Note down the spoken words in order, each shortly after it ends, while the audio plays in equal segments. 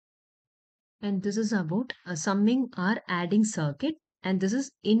And this is about a summing or adding circuit. And this is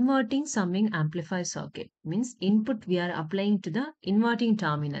inverting summing amplifier circuit. Means input we are applying to the inverting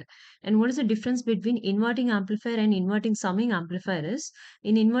terminal. And what is the difference between inverting amplifier and inverting summing amplifier is,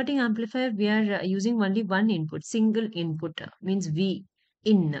 in inverting amplifier we are using only one input, single input, means V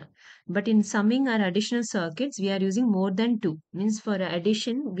in. But in summing or additional circuits we are using more than two. Means for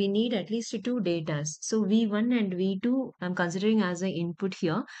addition we need at least two datas. So V1 and V2 I'm considering as an input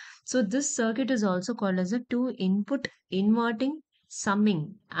here. So this circuit is also called as a two input inverting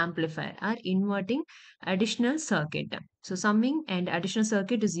summing amplifier or inverting additional circuit. So summing and additional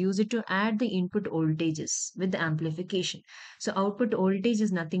circuit is used to add the input voltages with the amplification. So output voltage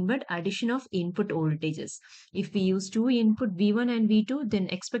is nothing but addition of input voltages. If we use two input V1 and V2, then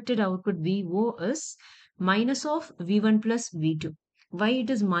expected output VO is minus of V1 plus V2. Why it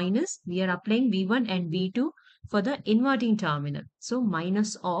is minus? We are applying V1 and V2 for the inverting terminal. So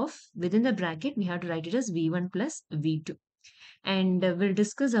minus of, within the bracket we have to write it as V1 plus V2. And we'll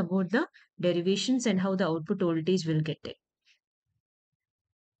discuss about the derivations and how the output voltage will get it.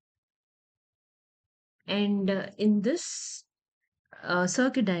 And in this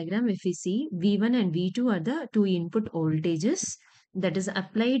circuit diagram, if we see V1 and V2 are the two input voltages that is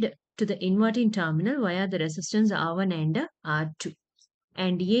applied to the inverting terminal via the resistance R1 and R2.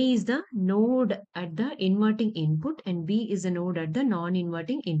 And A is the node at the inverting input and B is the node at the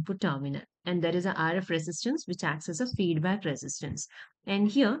non-inverting input terminal. And there is a RF resistance which acts as a feedback resistance. And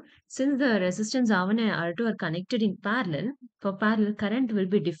here, since the resistance R1 and R2 are connected in parallel, for parallel current will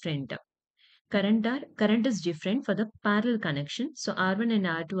be different. Current is different for the parallel connection. So R1 and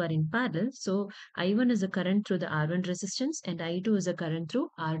R2 are in parallel. So I1 is a current through the R1 resistance and I2 is a current through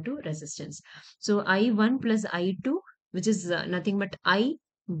R2 resistance. So I1 plus I2, which is nothing but I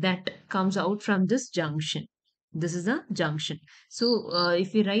that comes out from this junction. This is a junction. So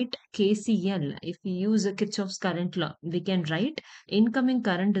if we write KCL, if we use a Kirchhoff's current law, we can write incoming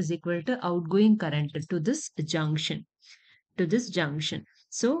current is equal to outgoing current to this junction.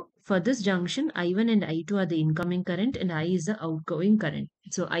 So for this junction, I1 and I2 are the incoming current and I is the outgoing current.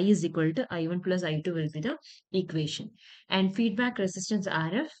 So I is equal to I1 plus I2 will be the equation. And feedback resistance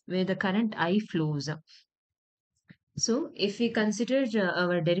RF where the current I flows. So if we consider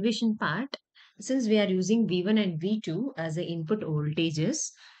our derivation part, since we are using V1 and V2 as the input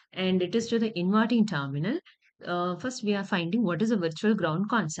voltages and it is to the inverting terminal, first we are finding what is a virtual ground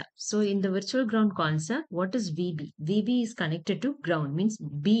concept. So in the virtual ground concept, what is VB? VB is connected to ground, means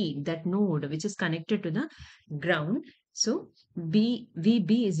B, that node which is connected to the ground. So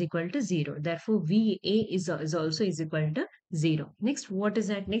VB is equal to 0. Therefore, VA is also is equal to 0. Next, what is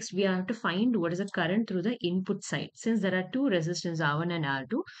that? Next, we have to find what is the current through the input side. Since there are two resistors R1 and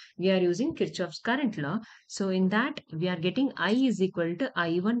R2, we are using Kirchhoff's current law. So in that, we are getting I is equal to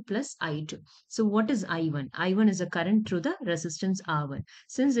I1 plus I2. So what is I1? I1 is a current through the resistance R1.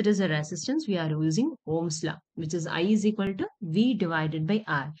 Since it is a resistance, we are using Ohm's law, which is I is equal to V divided by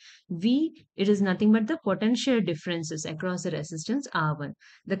R. V, it is nothing but the potential differences across the resistance R1.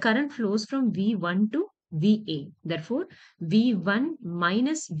 The current flows from V1 to VA. Therefore, V1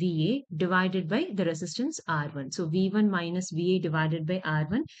 minus VA divided by the resistance R1. So V1 minus VA divided by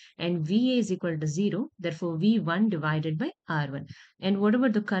R1 and VA is equal to 0. Therefore, V1 divided by R1. And what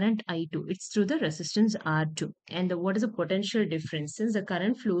about the current I2? It's through the resistance R2. And what is the potential difference? Since the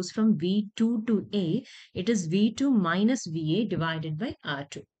current flows from V2 to A, it is V2 minus VA divided by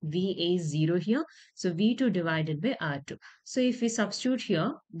R2. VA is 0 here. So V2 divided by R2. So if we substitute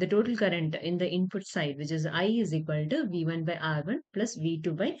here, the total current in the input side, which is I is equal to V1 by R1 plus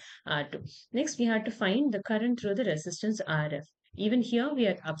V2 by R2. Next, we have to find the current through the resistance RF. Even here, we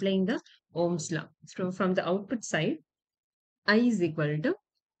are applying the Ohm's law. So from the output side, I is equal to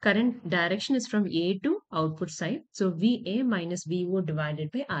current direction is from A to output side. So VA minus VO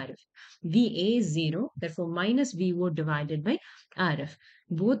divided by RF. VA is 0, therefore minus VO divided by RF.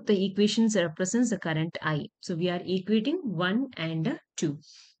 Both the equations represents the current I. So we are equating 1 and 2.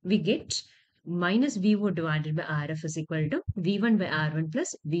 We get minus VO divided by RF is equal to V1 by R1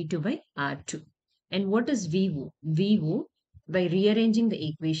 plus V2 by R2. And what is VO? VO, by rearranging the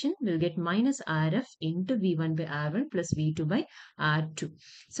equation, we'll get minus RF into V1 by R1 plus V2 by R2.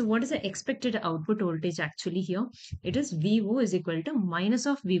 So what is the expected output voltage actually here? It is VO is equal to minus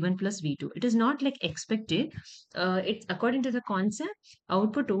of V1 plus V2. It is not like expected. It's according to the concept,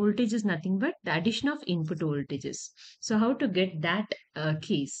 output voltage is nothing but the addition of input voltages. So how to get that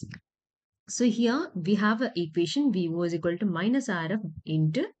case? So here we have an equation VO is equal to minus RF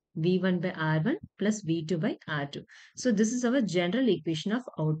into V1 by R1 plus V2 by R2. So this is our general equation of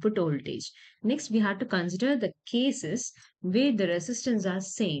output voltage. Next, we have to consider the cases where the resistance are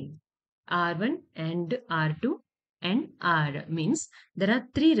same. R1 and R2 and R means there are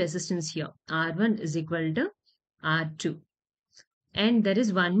three resistance here. R1 is equal to R2 and there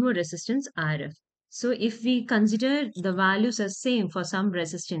is one more resistance RF. So if we consider the values as same for some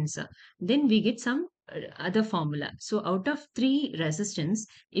resistance, then we get some other formula. So out of three resistance,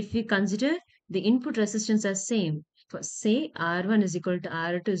 if we consider the input resistance as same, for say R1 is equal to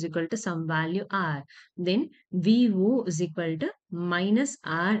R2 is equal to some value R, then VO is equal to minus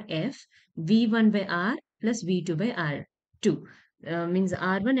RF V1 by R plus V2 by R2. Means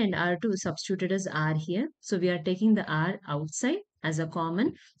R1 and R2 substituted as R here. So we are taking the R outside as a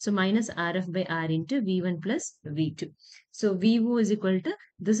common. So minus Rf by R into V1 plus V2. So VO is equal to,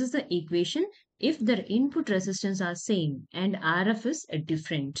 this is the equation if the input resistance are same and Rf is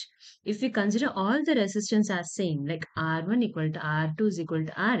different. If we consider all the resistance as same, like R1 equal to R2 is equal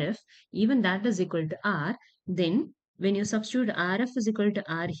to Rf, even that is equal to R, then when you substitute Rf is equal to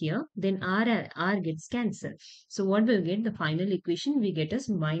R here, then R gets cancelled. So what we'll get, the final equation we get is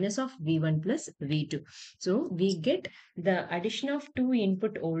minus of V1 plus V2. So we get the addition of two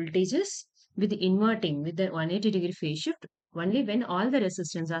input voltages with inverting with the 180-degree phase shift only when all the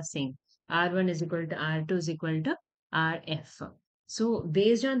resistance are same. R1 is equal to R2 is equal to Rf. So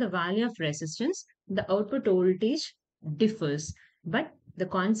based on the value of resistance, the output voltage differs. But the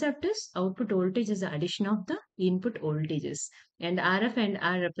concept is output voltage is the addition of the input voltages. And Rf and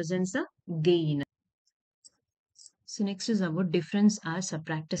R represents the gain. So next is about difference or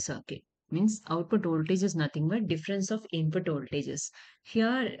subtractor circuit. Means output voltage is nothing but difference of input voltages.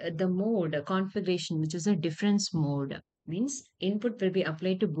 Here the mode configuration, which is a difference mode, means input will be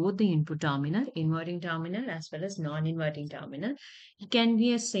applied to both the input terminal, inverting terminal as well as non-inverting terminal. It can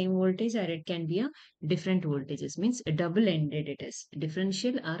be a same voltage or it can be a different voltages. Means double-ended it is,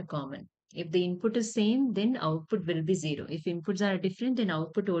 differential or common. If the input is same, then output will be zero. If inputs are different, then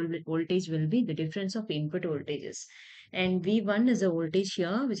output voltage will be the difference of input voltages. And V1 is a voltage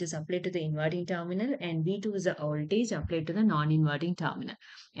here which is applied to the inverting terminal, and V2 is a voltage applied to the non-inverting terminal.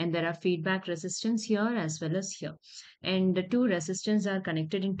 And there are feedback resistance here as well as here. And the two resistors are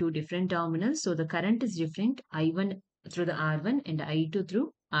connected in two different terminals. So the current is different, I1 through the R1 and I2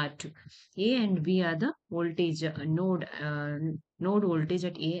 through R2. A and B are the voltage node voltage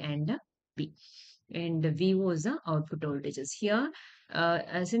at A and B. And VO is the output voltages. Here,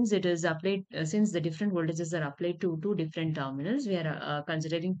 since it is applied, since the different voltages are applied to two different terminals, we are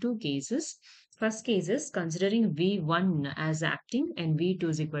considering two cases. First case is considering V1 as acting and V2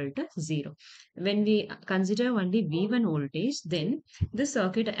 is equal to 0. When we consider only V1 voltage, then this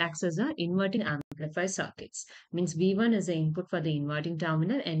circuit acts as a inverting amplifier circuits. Means V1 is the input for the inverting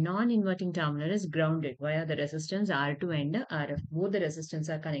terminal and non-inverting terminal is grounded via the resistance R2 and RF. Both the resistance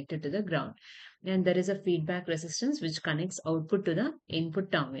are connected to the ground. And there is a feedback resistance which connects output to the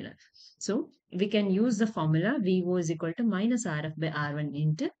input terminal. So we can use the formula VO is equal to minus RF by R1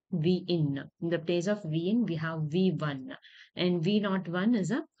 into V in. In the place of V in, we have V1 and V01 is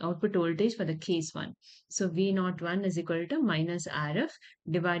the output voltage for the case 1. So V01 is equal to minus RF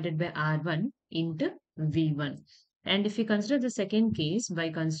divided by R1 into V1. And if we consider the second case by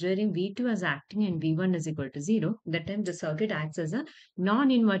considering V2 as acting and V1 is equal to 0, that time the circuit acts as a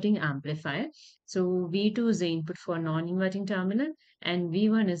non-inverting amplifier. So V2 is the input for non-inverting terminal and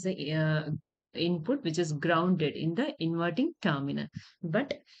V1 is the input which is grounded in the inverting terminal.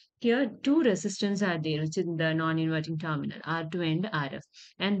 But here two resistors are there which is in the non-inverting terminal R2 and RF,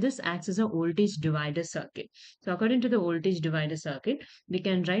 and this acts as a voltage divider circuit. So according to the voltage divider circuit, we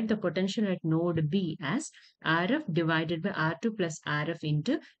can write the potential at node B as RF divided by R2 plus RF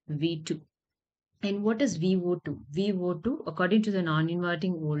into V2. And what is VO2? VO2, according to the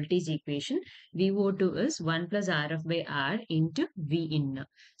non-inverting voltage equation, VO2 is 1 plus RF by R into V in.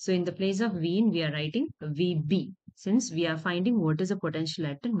 So in the place of V in, we are writing VB, since we are finding what is the potential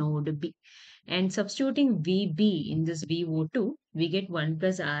at node B. And substituting VB in this VO2, we get 1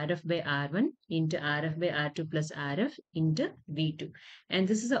 plus RF by R1 into RF by R2 plus RF into V2. And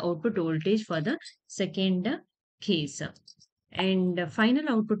this is the output voltage for the second case. And final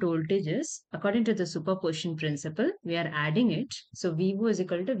output voltage is, according to the superposition principle, we are adding it. So VO is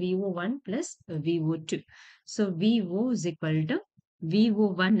equal to VO1 plus VO2. So VO is equal to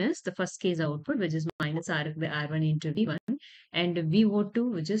VO1 is the first case output, which is minus RF by R1 into V1, and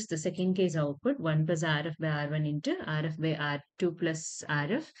VO2, which is the second case output, 1 plus RF by R1 into RF by R2 plus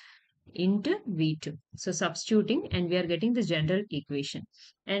RF into V2. So substituting and we are getting the general equation.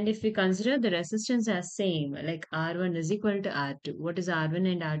 And if we consider the resistance as same, like R1 is equal to R2. What is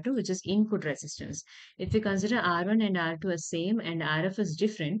R1 and R2? Which is input resistance. If we consider R1 and R2 as same and RF is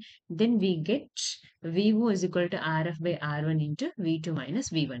different, then we get VO is equal to RF by R1 into V2 minus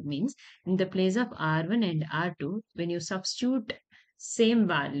V1. Means in the place of R1 and R2, when you substitute same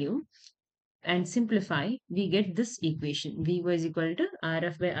value, and simplify, we get this equation. V is equal to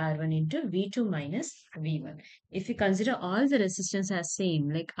Rf by R1 into V2 minus V1. If we consider all the resistance as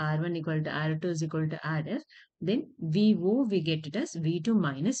same, like R1 equal to R2 is equal to Rf, then VO we get it as V2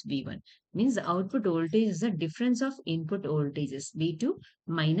 minus V1. Means the output voltage is the difference of input voltages, V2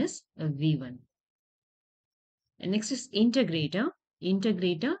 minus V1. And next is integrator.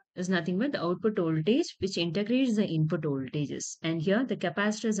 Integrator is nothing but the output voltage which integrates the input voltages. And here the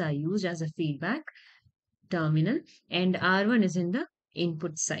capacitors are used as a feedback terminal and R1 is in the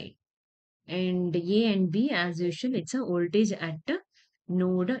input side. And A and B as usual, it's a voltage at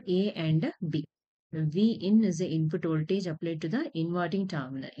node A and B. V in is the input voltage applied to the inverting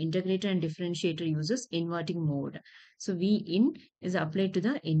terminal. Integrator and differentiator uses inverting mode. So V in is applied to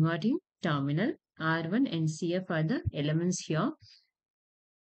the inverting terminal. R1 and CF are the elements here.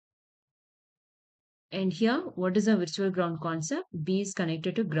 And here, what is a virtual ground concept? B is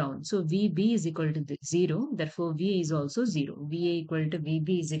connected to ground. So VB is equal to 0. Therefore, VA is also 0. VA equal to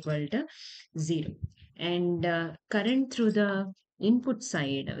VB is equal to 0. And current through the input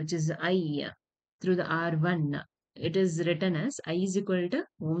side, which is I through the R1, it is written as I is equal to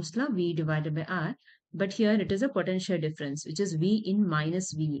Ohm's law V divided by R. But here it is a potential difference, which is V in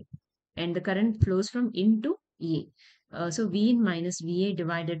minus VA. And the current flows from in to A. So V in minus VA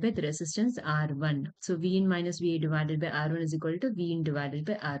divided by the resistance R1. So V in minus VA divided by R1 is equal to V in divided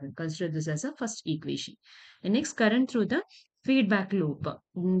by R1. Consider this as a first equation. And next, current through the feedback loop.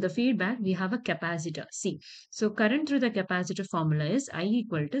 In the feedback, we have a capacitor C. So current through the capacitor formula is I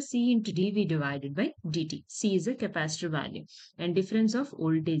equal to C into dV divided by dt. C is a capacitor value and difference of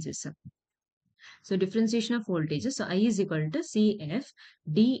voltages. So differentiation of voltages. So I is equal to CF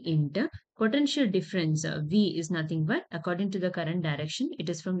D into potential difference. V is nothing but according to the current direction, it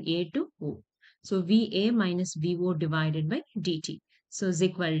is from A to O. So VA minus VO divided by dt. So is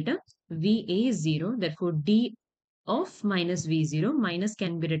equal to VA is 0. Therefore, D of minus V0 minus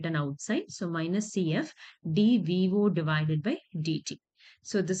can be written outside. So minus CF dVO divided by dt.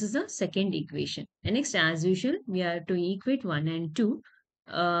 So this is the second equation. And next, as usual, we are to equate 1 and 2.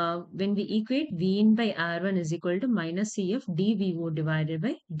 When we equate V in by R1 is equal to minus CF dVO divided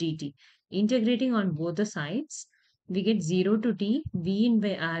by dt. Integrating on both the sides, we get 0 to t V in by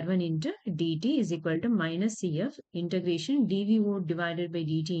R1 into dt is equal to minus CF integration dVO divided by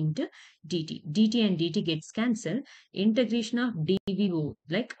dt into dt. dt and dt gets cancelled. Integration of dVO,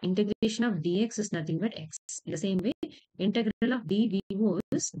 like integration of dx is nothing but x. In the same way, integral of dVO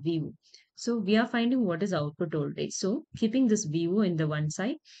is VO. So we are finding what is output voltage. So keeping this VO in the one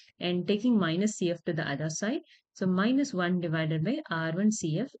side and taking minus CF to the other side. So minus 1 divided by R1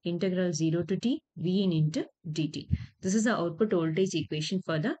 CF integral 0 to t V in into dt. This is the output voltage equation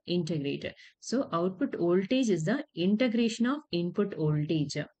for the integrator. So output voltage is the integration of input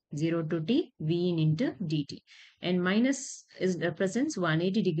voltage 0 to t V in into dt. And minus is represents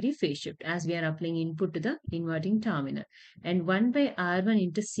 180-degree phase shift as we are applying input to the inverting terminal. And 1 by R1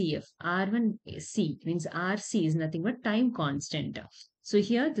 into CF. R1C means RC is nothing but time constant. So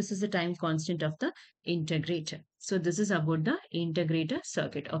here this is the time constant of the integrator. So this is about the integrator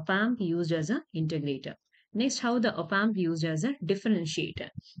circuit. Op-amp used as a integrator. Next, how the op-amp used as a differentiator.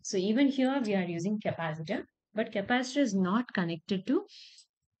 So even here we are using capacitor, but capacitor is not connected to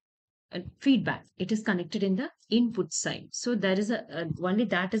feedback. It is connected in the input side. So there is only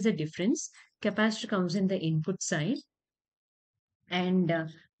that is the difference. Capacitor comes in the input side and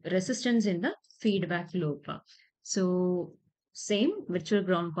resistance in the feedback loop. So same virtual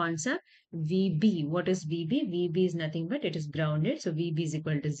ground concept. VB, what is VB? VB is nothing but it is grounded. So VB is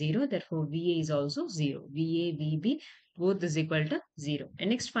equal to 0. Therefore, VA is also 0. VA, VB, both is equal to 0.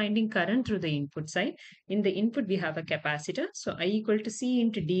 And next, finding current through the input side. In the input, we have a capacitor. So I equal to C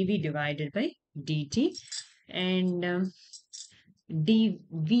into dV divided by dt. And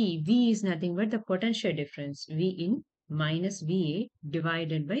V is nothing but the potential difference. V in minus VA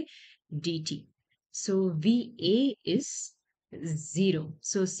divided by dt. So VA is 0.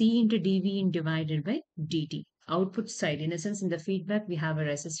 So C into dV in divided by dt. Output side, in a sense, in the feedback, we have a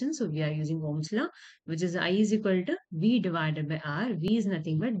resistance. So we are using Ohm's law, which is I is equal to V divided by R. V is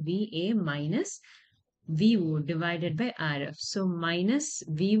nothing but VA minus VO divided by RF. So minus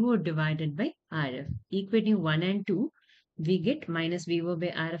VO divided by RF. Equating 1 and 2, we get minus VO by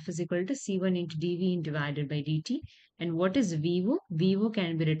RF is equal to C1 into dV divided by dt. And what is VO? VO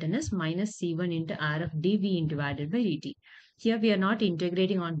can be written as minus C1 into RF dV divided by dt. Here we are not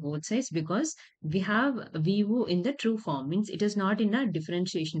integrating on both sides because we have VO in the true form, means it is not in a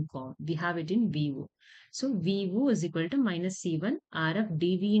differentiation form. We have it in VO. So VO is equal to minus C1 RF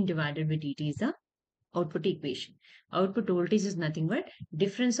dV divided by dt is the output equation. Output voltage is nothing but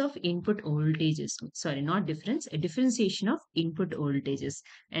difference of input voltages. Sorry, not difference, a differentiation of input voltages.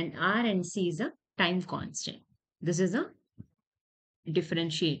 And R and C is a time constant. This is a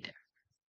differentiator.